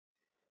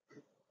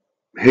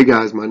Hey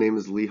guys, my name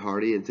is Lee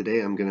Hardy, and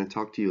today I'm going to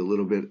talk to you a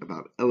little bit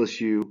about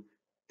LSU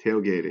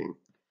tailgating.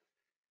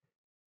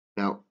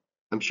 Now,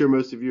 I'm sure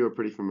most of you are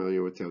pretty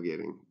familiar with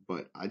tailgating,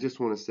 but I just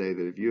want to say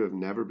that if you have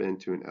never been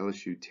to an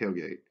LSU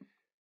tailgate,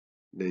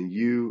 then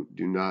you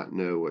do not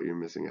know what you're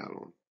missing out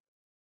on.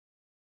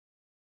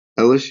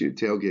 LSU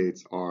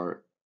tailgates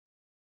are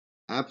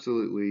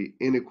absolutely,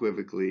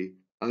 unequivocally,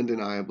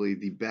 undeniably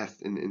the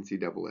best in the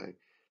NCAA.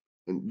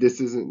 And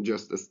this isn't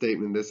just a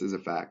statement, this is a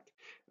fact.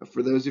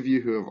 For those of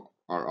you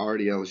are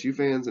already LSU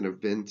fans and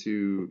have been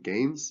to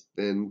games,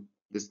 then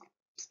this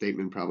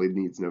statement probably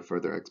needs no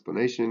further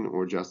explanation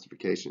or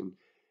justification.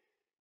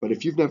 But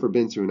if you've never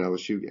been to an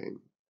LSU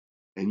game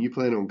and you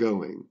plan on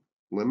going,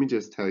 let me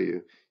just tell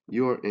you,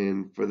 you are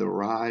in for the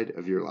ride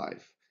of your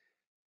life.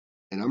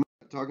 And I'm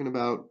not talking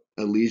about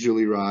a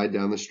leisurely ride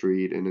down the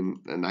street in a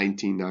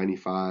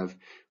 1995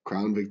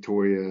 Crown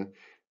Victoria,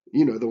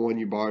 the one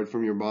you borrowed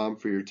from your mom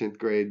for your 10th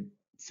grade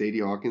Sadie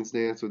Hawkins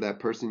dance with that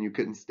person you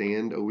couldn't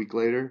stand a week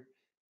later.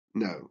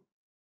 No,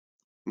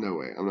 no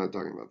way. I'm not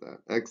talking about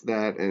that. X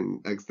that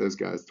and X those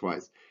guys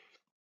twice.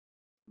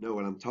 No,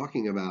 what I'm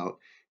talking about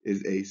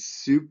is a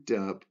souped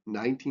up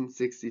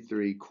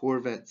 1963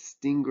 Corvette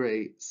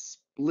Stingray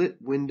split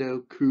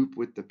window coupe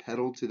with the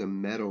pedal to the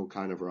metal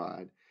kind of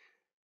ride.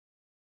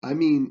 I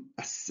mean,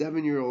 a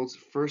 7-year-old's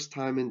first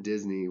time in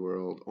Disney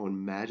World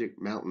on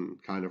Magic Mountain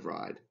kind of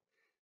ride.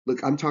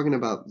 Look, I'm talking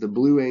about the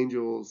Blue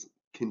Angels,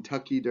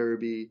 Kentucky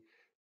Derby,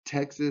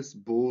 Texas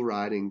bull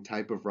riding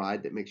type of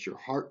ride that makes your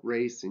heart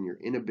race and your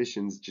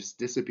inhibitions just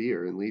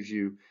disappear and leaves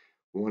you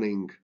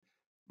wanting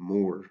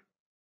more.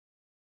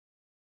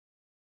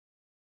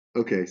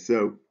 Okay,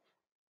 so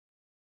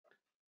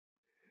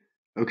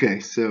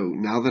so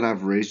now that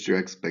I've raised your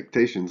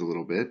expectations a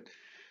little bit,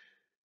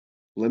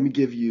 let me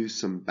give you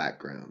some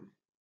background.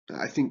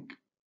 I think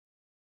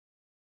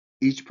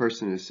each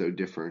person is so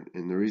different,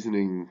 and the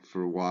reasoning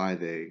for why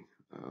they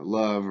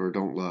love or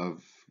don't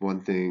love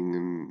one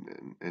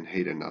thing and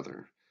hate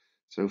another.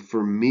 So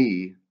for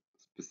me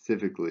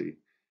specifically,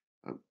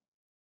 um,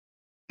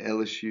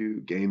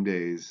 LSU game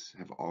days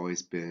have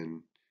always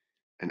been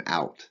an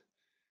out.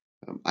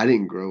 I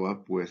didn't grow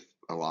up with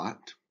a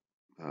lot.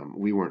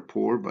 We weren't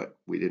poor, but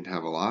we didn't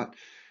have a lot.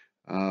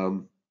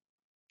 Um,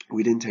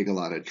 we didn't take a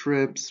lot of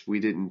trips.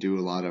 We didn't do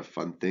a lot of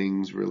fun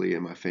things really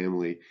in my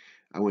family.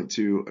 I went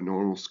to a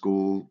normal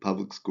school,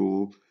 public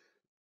school.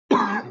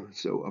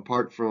 So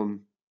apart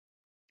from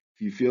a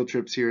few field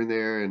trips here and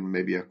there and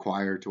maybe a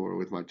choir tour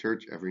with my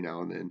church every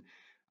now and then,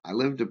 I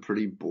lived a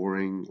pretty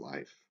boring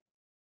life.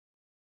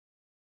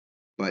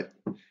 But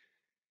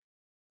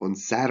on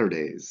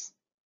Saturdays,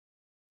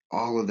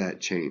 all of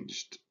that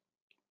changed.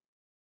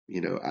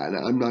 And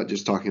I'm not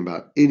just talking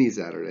about any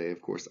Saturday,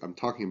 of course. I'm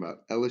talking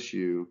about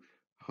LSU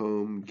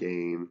home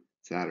game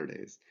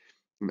Saturdays.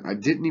 And I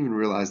didn't even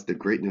realize the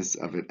greatness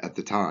of it at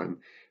the time,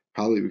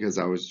 probably because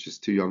I was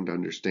just too young to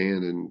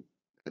understand. And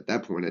at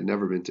that point, I'd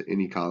never been to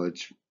any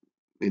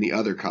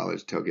other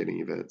college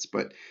tailgating events.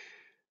 But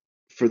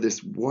for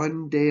this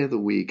one day of the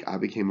week, I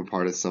became a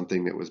part of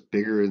something that was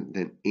bigger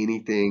than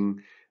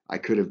anything I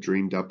could have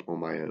dreamed up on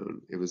my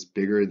own. It was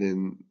bigger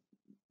than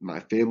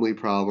my family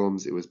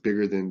problems. It was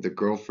bigger than the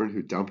girlfriend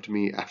who dumped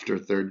me after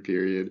third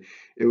period.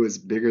 It was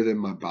bigger than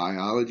my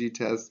biology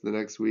test the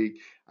next week.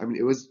 I mean,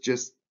 it was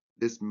just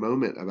this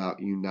moment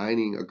about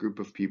uniting a group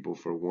of people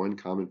for one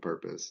common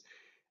purpose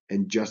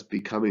and just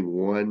becoming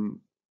one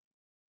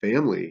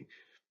family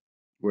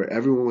where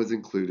everyone was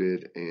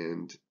included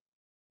and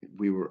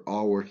we were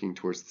all working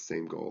towards the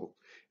same goal.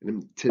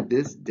 And to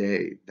this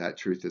day, that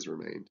truth has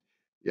remained.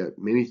 Yet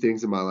many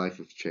things in my life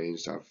have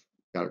changed. I've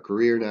got a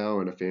career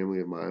now and a family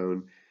of my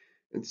own.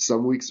 And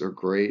some weeks are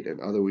great and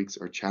other weeks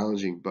are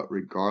challenging, but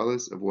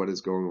regardless of what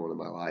is going on in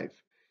my life,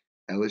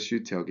 LSU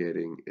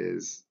tailgating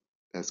is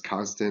as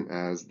constant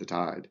as the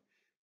tide.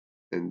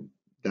 And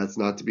that's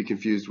not to be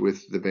confused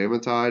with the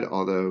Bama tide,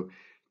 although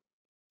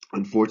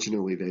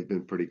unfortunately they've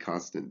been pretty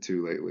constant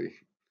too lately.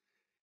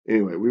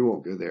 Anyway, we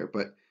won't go there.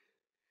 But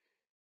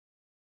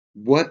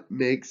what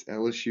makes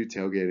LSU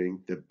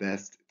tailgating the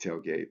best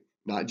tailgate?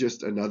 Not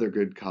just another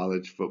good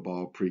college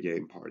football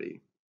pregame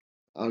party.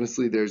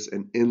 Honestly, there's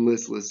an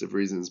endless list of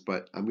reasons,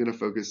 but I'm going to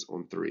focus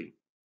on three: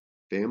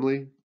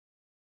 family,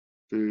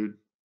 food,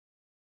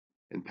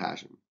 and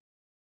passion.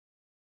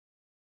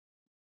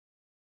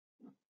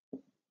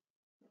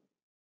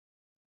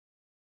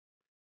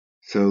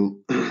 So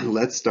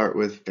let's start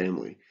with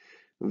family.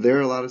 There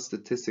are a lot of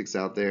statistics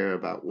out there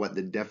about what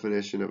the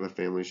definition of a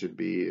family should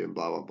be and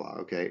blah, blah,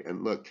 blah. Okay.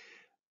 And look,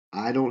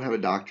 I don't have a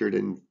doctorate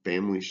in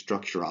family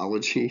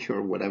structurology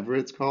or whatever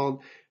it's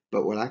called,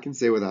 but what I can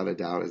say without a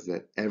doubt is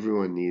that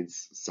everyone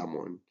needs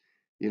someone.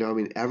 I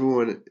mean,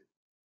 everyone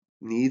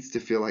needs to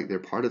feel like they're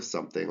part of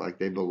something, like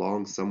they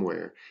belong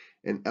somewhere.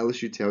 And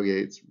LSU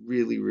tailgates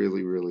really,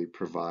 really, really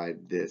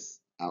provide this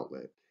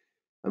outlet.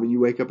 I mean,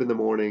 you wake up in the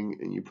morning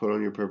and you put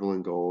on your purple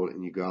and gold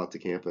and you go out to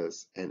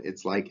campus, and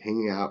it's like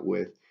hanging out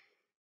with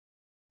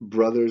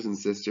brothers and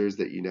sisters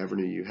that you never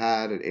knew you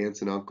had, and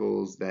aunts and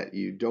uncles that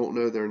you don't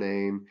know their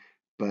name,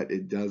 but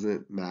it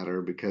doesn't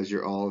matter because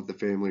you're all at the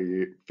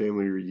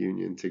family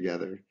reunion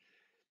together.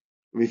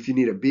 I mean, if you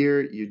need a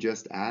beer, you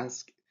just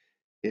ask.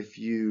 If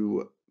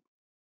you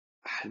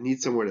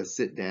need somewhere to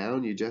sit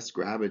down, you just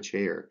grab a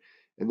chair.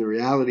 And the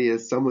reality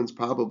is someone's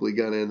probably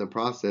gonna in the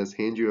process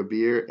hand you a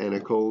beer and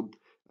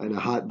a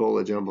hot bowl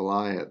of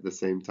jambalaya at the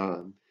same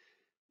time.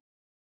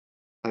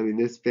 I mean,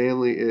 this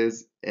family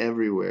is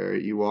everywhere.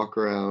 You walk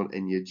around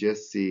and you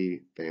just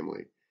see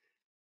family.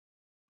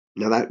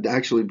 Now that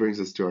actually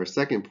brings us to our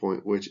second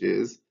point, which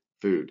is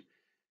food.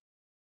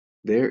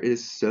 There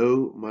is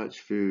so much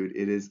food,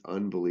 it is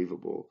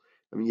unbelievable.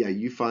 I mean, yeah,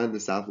 you find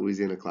the South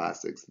Louisiana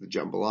classics, the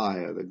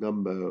jambalaya, the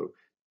gumbo,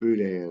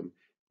 boudin,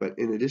 but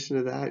in addition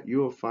to that, you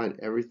will find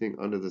everything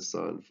under the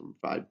sun, from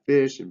fried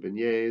fish and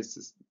beignets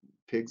to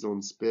pigs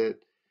on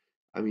spit.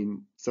 I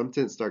mean, some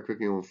tents start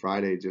cooking on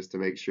Friday just to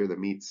make sure the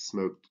meat's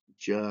smoked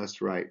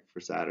just right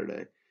for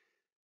Saturday.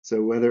 So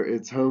whether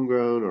it's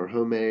homegrown or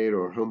homemade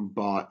or home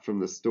bought from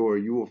the store,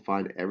 you will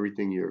find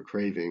everything you're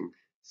craving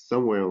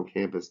somewhere on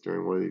campus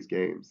during one of these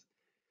games.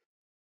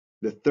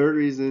 The third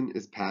reason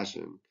is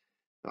passion.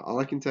 Now, all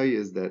I can tell you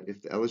is that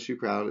if the LSU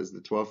crowd is the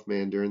 12th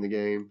man during the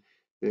game,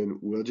 then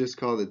we'll just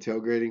call the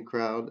tailgating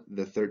crowd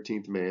the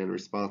 13th man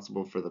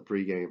responsible for the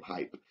pregame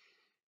hype.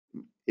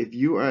 If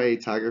you are a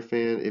Tiger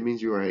fan, it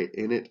means you are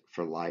in it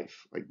for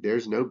life. Like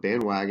there's no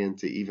bandwagon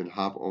to even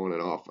hop on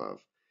and off of.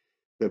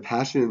 The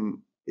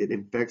passion, it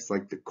infects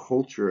like the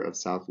culture of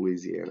South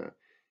Louisiana,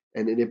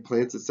 and it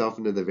implants itself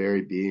into the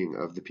very being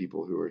of the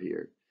people who are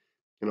here.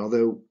 And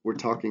although we're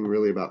talking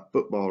really about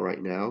football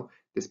right now,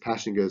 this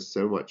passion goes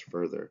so much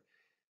further.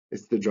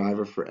 It's the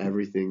driver for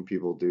everything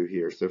people do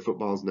here. So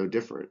football is no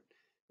different.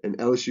 And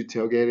LSU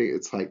tailgating,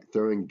 it's like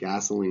throwing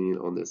gasoline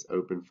on this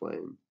open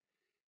flame.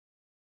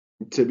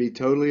 To be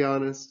totally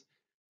honest,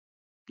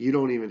 you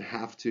don't even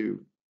have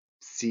to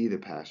see the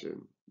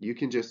passion. You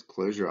can just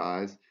close your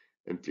eyes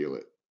and feel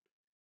it.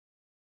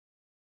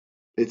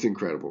 It's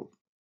incredible.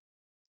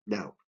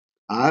 Now,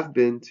 I've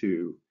been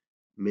to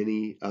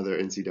many other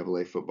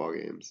NCAA football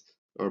games,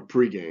 or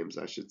pre-games,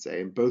 I should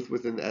say, and both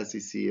within the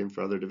SEC and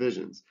for other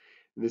divisions.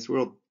 And this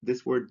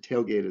word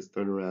tailgate is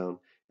thrown around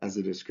as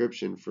a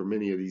description for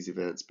many of these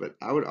events, but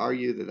I would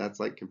argue that that's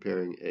like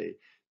comparing a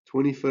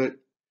 20-foot,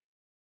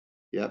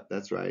 yep,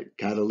 that's right,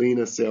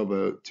 Catalina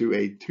sailboat to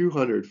a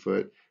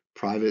 200-foot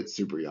private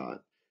super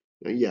yacht.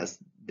 Now, yes,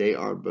 they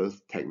are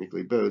both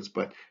technically boats,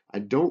 but I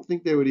don't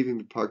think they would even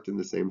be parked in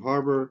the same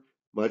harbor,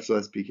 much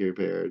less be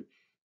compared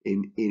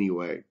in any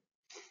way.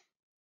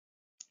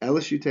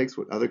 LSU takes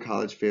what other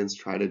college fans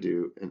try to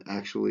do and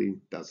actually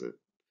does it.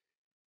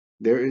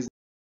 There is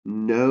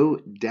no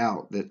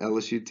doubt that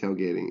LSU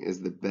tailgating is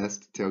the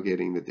best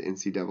tailgating that the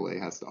NCAA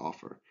has to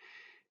offer.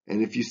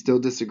 And if you still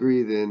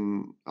disagree,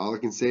 then all I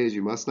can say is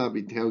you must not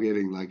be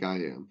tailgating like I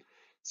am.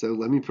 So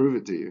let me prove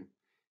it to you.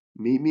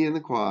 Meet me in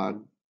the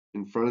quad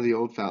in front of the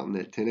old fountain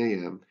at 10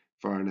 a.m.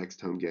 for our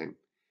next home game.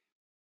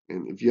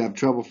 And if you have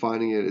trouble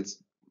finding it,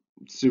 it's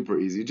super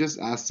easy.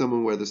 Just ask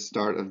someone where the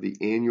start of the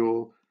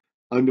annual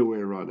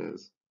underwear run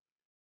is.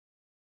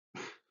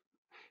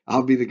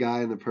 I'll be the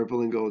guy in the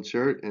purple and gold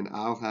shirt, and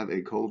I'll have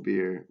a cold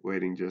beer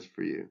waiting just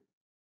for you.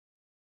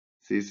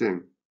 See you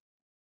soon.